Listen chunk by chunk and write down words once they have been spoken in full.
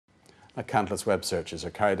Countless web searches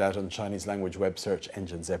are carried out on Chinese language web search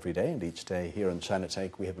engines every day, and each day here on China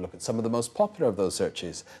Take we have a look at some of the most popular of those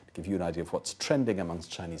searches to give you an idea of what's trending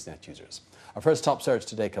amongst Chinese net users. Our first top search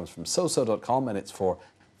today comes from soso.com, and it's for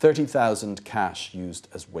 30,000 cash used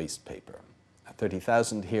as waste paper.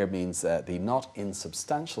 30,000 here means the not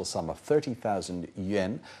insubstantial sum of 30,000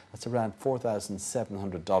 yuan. That's around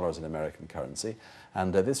 $4,700 in American currency.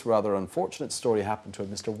 And this rather unfortunate story happened to a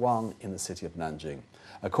Mr. Wang in the city of Nanjing.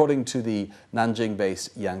 According to the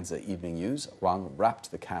Nanjing-based Yangtze Evening News, Wang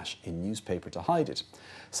wrapped the cash in newspaper to hide it.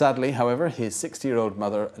 Sadly, however, his 60-year-old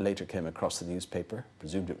mother later came across the newspaper,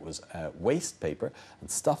 presumed it was waste paper, and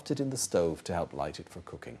stuffed it in the stove to help light it for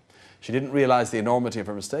cooking. She didn't realise the enormity of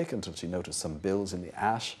her mistake until she noticed some bills in the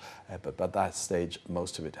ash, but by that stage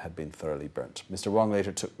most of it had been thoroughly burnt. Mr. Wang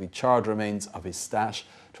later took the charred remains of his stash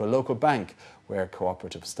to a local bank, where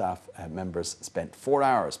cooperative staff members spent 4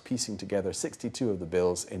 hours piecing together 62 of the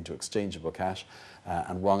bills into exchangeable cash,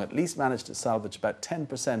 and Wang at least managed to salvage about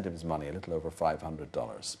 10% of his money, a little over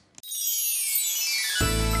 $500.